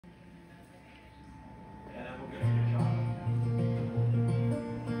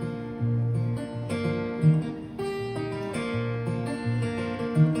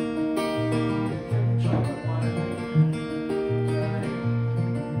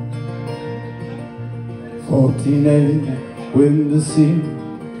14A, window seat,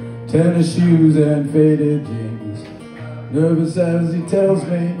 tennis shoes and faded jeans. Nervous as he tells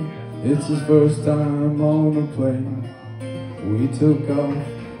me it's his first time on a plane. We took off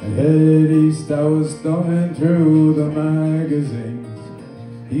and headed east. I was thumbing through the magazines.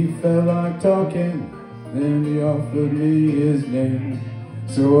 He felt like talking, then he offered me his name.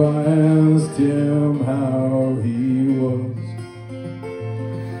 So I asked him how he was,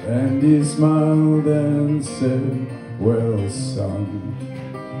 and he smiled and said, well, son,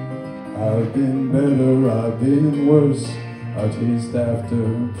 I've been better, I've been worse. I chased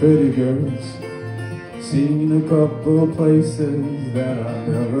after pretty girls, seen a couple places that I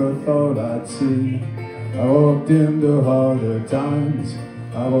never thought I'd see. I walked into harder times,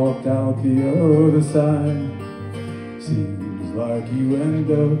 I walked out the other side. Seems like you end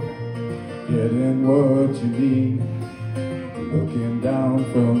up getting what you need, looking down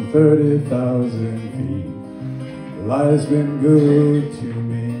from 30,000 feet. Life's been good to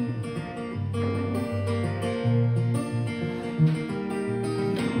me.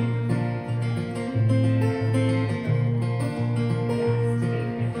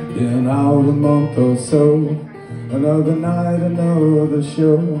 Been out a month or so, another night, another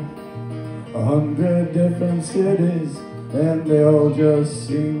show. 100 different cities, and they all just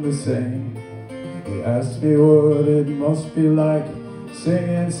seem the same. They asked me what it must be like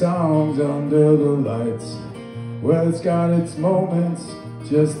singing songs under the lights. Well, it's got its moments,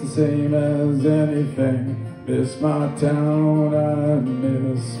 just the same as anything. Miss my town, I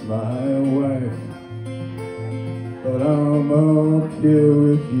miss my wife, but I'm up here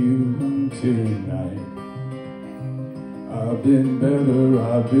with you tonight. I've been better,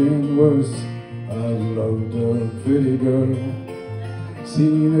 I've been worse. I've loved a pretty girl,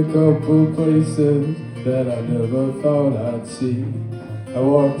 seen a couple places that I never thought I'd see. I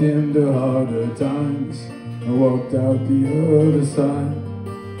walked into harder times, I walked out the other side.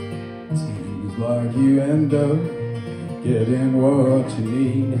 Seems like you end up getting what you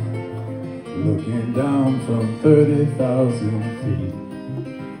need, looking down from 30,000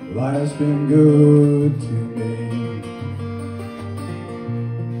 feet. Life's been good to me.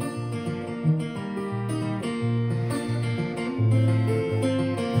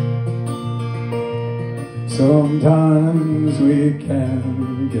 Sometimes we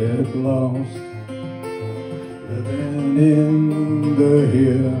can get lost, living in the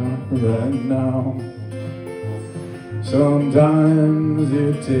here and now. Sometimes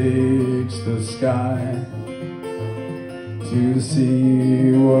it takes the sky to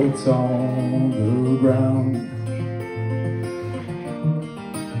see what's on the ground.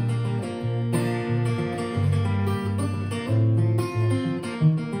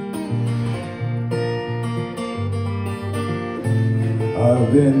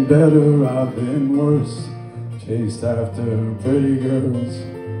 I've been better, I've been worse, chased after pretty girls,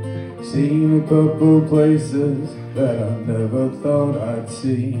 seen a couple places that I never thought I'd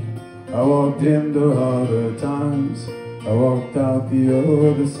see. I walked into harder times, I walked out the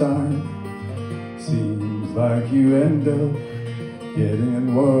other side. Seems like you end up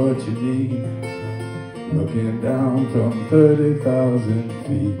getting what you need, looking down from 30,000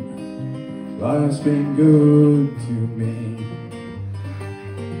 feet. Life's been good to me.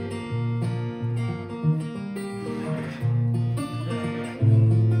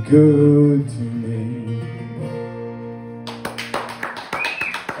 Good